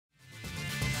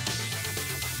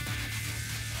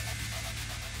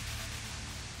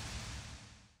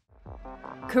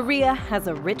Korea has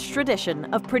a rich tradition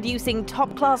of producing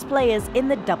top-class players in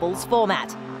the doubles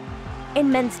format. In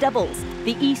men's doubles,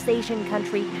 the East Asian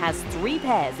country has 3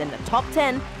 pairs in the top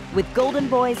 10, with Golden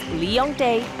Boys Lee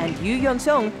Young-dae and Kyung Eun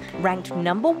Shin ranked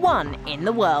 #1 in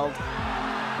the world.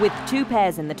 With 2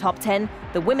 pairs in the top 10,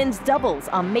 the women's doubles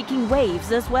are making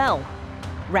waves as well.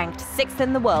 Ranked 6th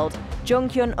in the world, Jung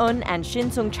Kyung Eun and Shin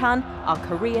Seung are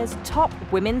Korea's top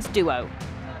women's duo.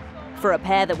 For a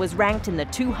pair that was ranked in the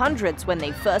 200s when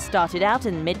they first started out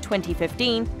in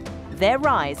mid-2015, their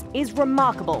rise is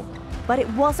remarkable, but it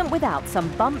wasn't without some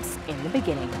bumps in the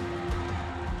beginning.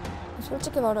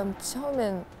 솔직히 말하면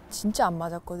처음엔 진짜 안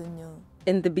맞았거든요.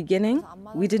 In the beginning,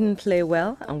 we didn't play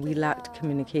well and we lacked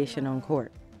communication on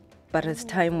court. But as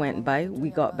time went by,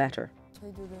 we got better.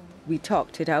 We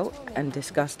talked it out and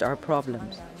discussed our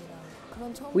problems.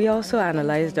 We also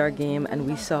analyzed our game and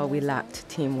we saw we lacked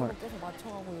teamwork.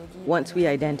 Once we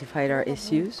identified our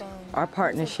issues, our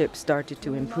partnership started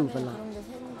to improve a lot.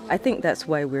 I think that's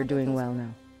why we're doing well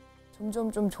now.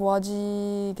 점점 좀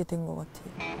좋아지게 된 것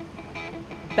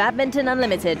같아요. Badminton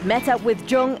Unlimited met up with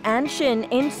Jung and Shin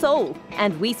in Seoul,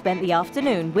 and we spent the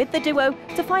afternoon with the duo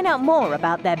to find out more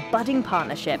about their budding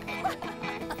partnership.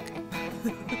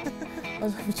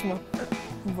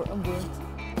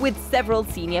 With several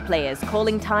senior players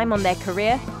calling time on their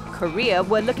career, Korea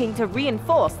were looking to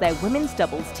reinforce their women's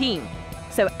doubles team.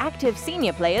 So active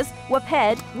senior players were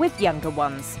paired with younger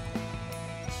ones.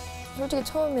 솔직히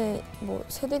처음에 뭐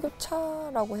세대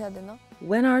교차라고 해야 되나?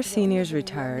 When our seniors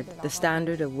retired, the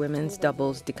standard of women's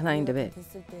doubles declined a bit.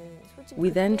 We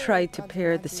then tried to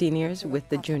pair the seniors with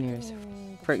the juniors.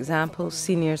 For example,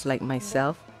 seniors like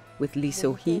myself with Lee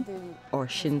So-hee or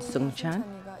Shin Seung.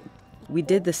 We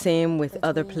did the same with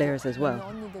other players as well,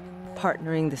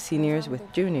 partnering the seniors with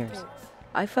juniors.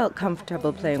 I felt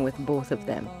comfortable playing with both of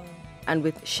them. And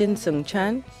with Shin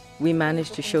Seung, we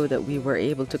managed to show that we were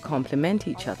able to complement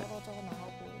each other.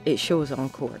 It shows on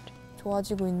court.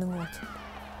 좋아지고 있는 것 같아요.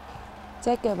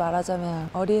 짧게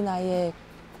말하자면 어린아이의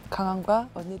강함과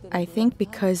언니들. I think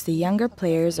because the younger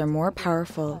players are more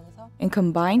powerful, and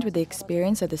combined with the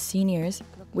experience of the seniors,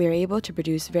 we are able to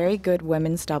produce very good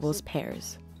women's doubles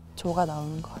pairs. 조가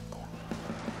나오는 것 같아요.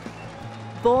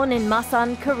 Born in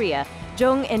Masan, Korea,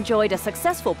 Jung enjoyed a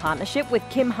successful partnership with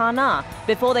Kim Ha-na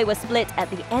before they were split at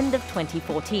the end of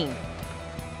 2014.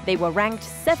 They were ranked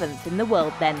 7th in the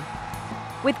world then.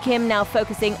 With Kim now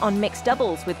focusing on mixed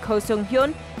doubles with Ko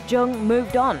Sung-hyun, Jung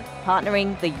moved on,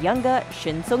 partnering the younger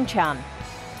Shin Seung.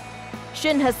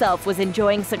 Shin herself was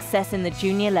enjoying success in the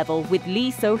junior level with Lee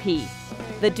So-hee.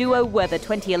 The duo were the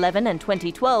 2011 and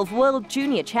 2012 World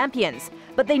Junior Champions,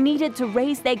 but they needed to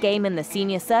raise their game in the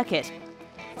senior circuit.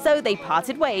 So they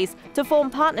parted ways to form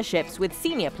partnerships with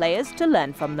senior players to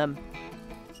learn from them.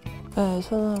 네,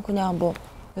 저는 그냥 뭐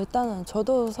일단은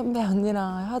저도 선배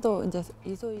언니랑 하도 이제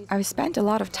이소희. I've spent a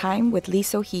lot of time with Lee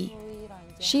So-hee.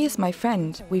 She is my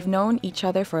friend. We've known each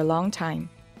other for a long time,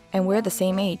 and we're the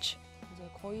same age.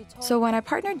 So when I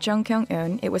partnered Jung Kyung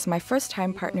Eun, it was my first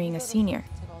time partnering a senior.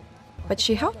 But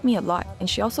she helped me a lot, and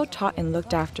she also taught and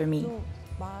looked after me.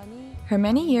 Her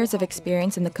many years of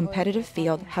experience in the competitive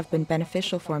field have been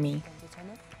beneficial for me.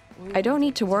 I don't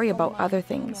need to worry about other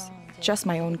things, just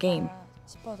my own game.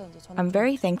 I'm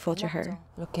very thankful to her.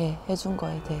 이렇게 해준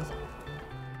거에 대해서.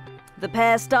 The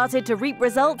pair started to reap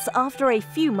results after a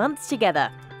few months together.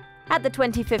 At the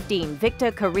 2015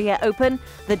 Victor Korea Open,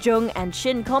 the Jung and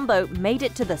Shin combo made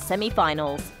it to the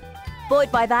semi-finals.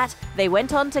 Buoyed by that, they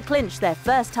went on to clinch their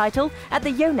first title at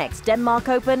the Yonex Denmark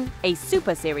Open, a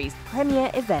Superseries premier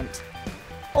event.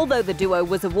 Although the duo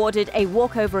was awarded a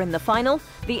walkover in the final,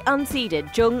 the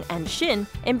unseeded Jung and Shin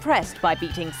impressed by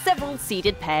beating several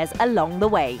seeded pairs along the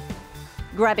way.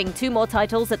 Grabbing 2 more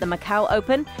titles at the Macau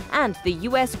Open and the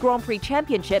US Grand Prix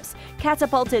Championships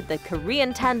catapulted the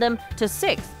Korean tandem to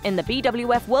 6th in the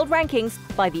BWF World Rankings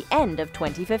by the end of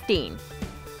 2015.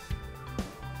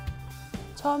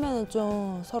 처음에는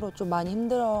좀 서로 좀 많이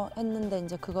힘들어했는데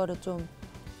이제 그거를 좀.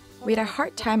 We had a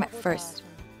hard time at first.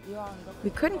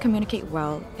 We couldn't communicate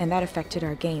well, and that affected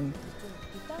our game.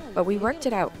 But we worked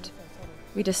it out.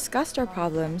 We discussed our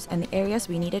problems and the areas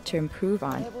we needed to improve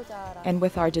on. And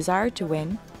with our desire to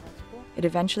win, it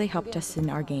eventually helped us in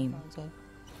our game.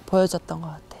 보여줬던 것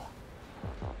같아요.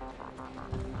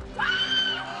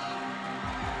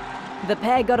 The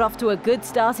pair got off to a good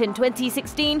start in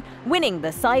 2016, winning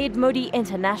the Syed Modi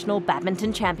International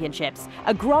Badminton Championships,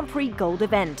 a Grand Prix Gold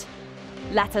event.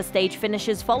 Latter stage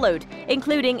finishes followed,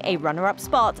 including a runner-up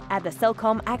spot at the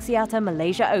Celcom Axiata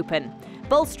Malaysia Open,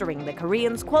 bolstering the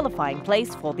Koreans' qualifying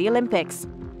place for the Olympics.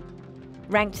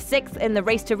 Ranked 6th in the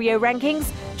Race to Rio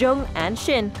rankings, Jung and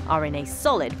Shin are in a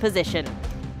solid position.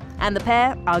 And the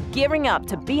pair are gearing up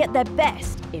to be at their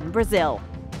best in Brazil.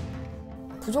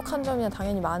 부족한 점이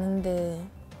당연히 많은데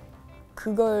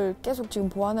그걸 계속 지금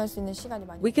보완할 수 있는 시간이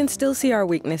많이. We can still see our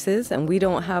weaknesses, and we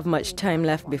don't have much time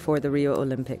left before the Rio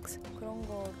Olympics.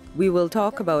 We will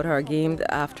talk about our game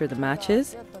after the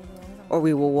matches, or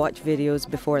we will watch videos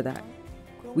before that.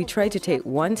 We try to take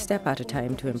one step at a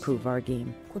time to improve our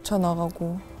game. 고쳐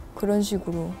나가고 그런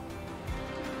식으로.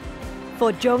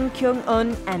 For Jung Kyung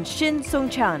Eun and Shin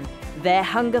Seung, their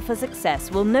hunger for success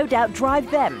will no doubt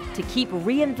drive them to keep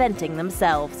reinventing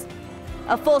themselves.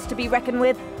 A force to be reckoned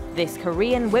with, this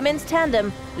Korean women's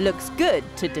tandem looks good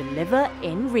to deliver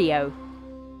in Rio.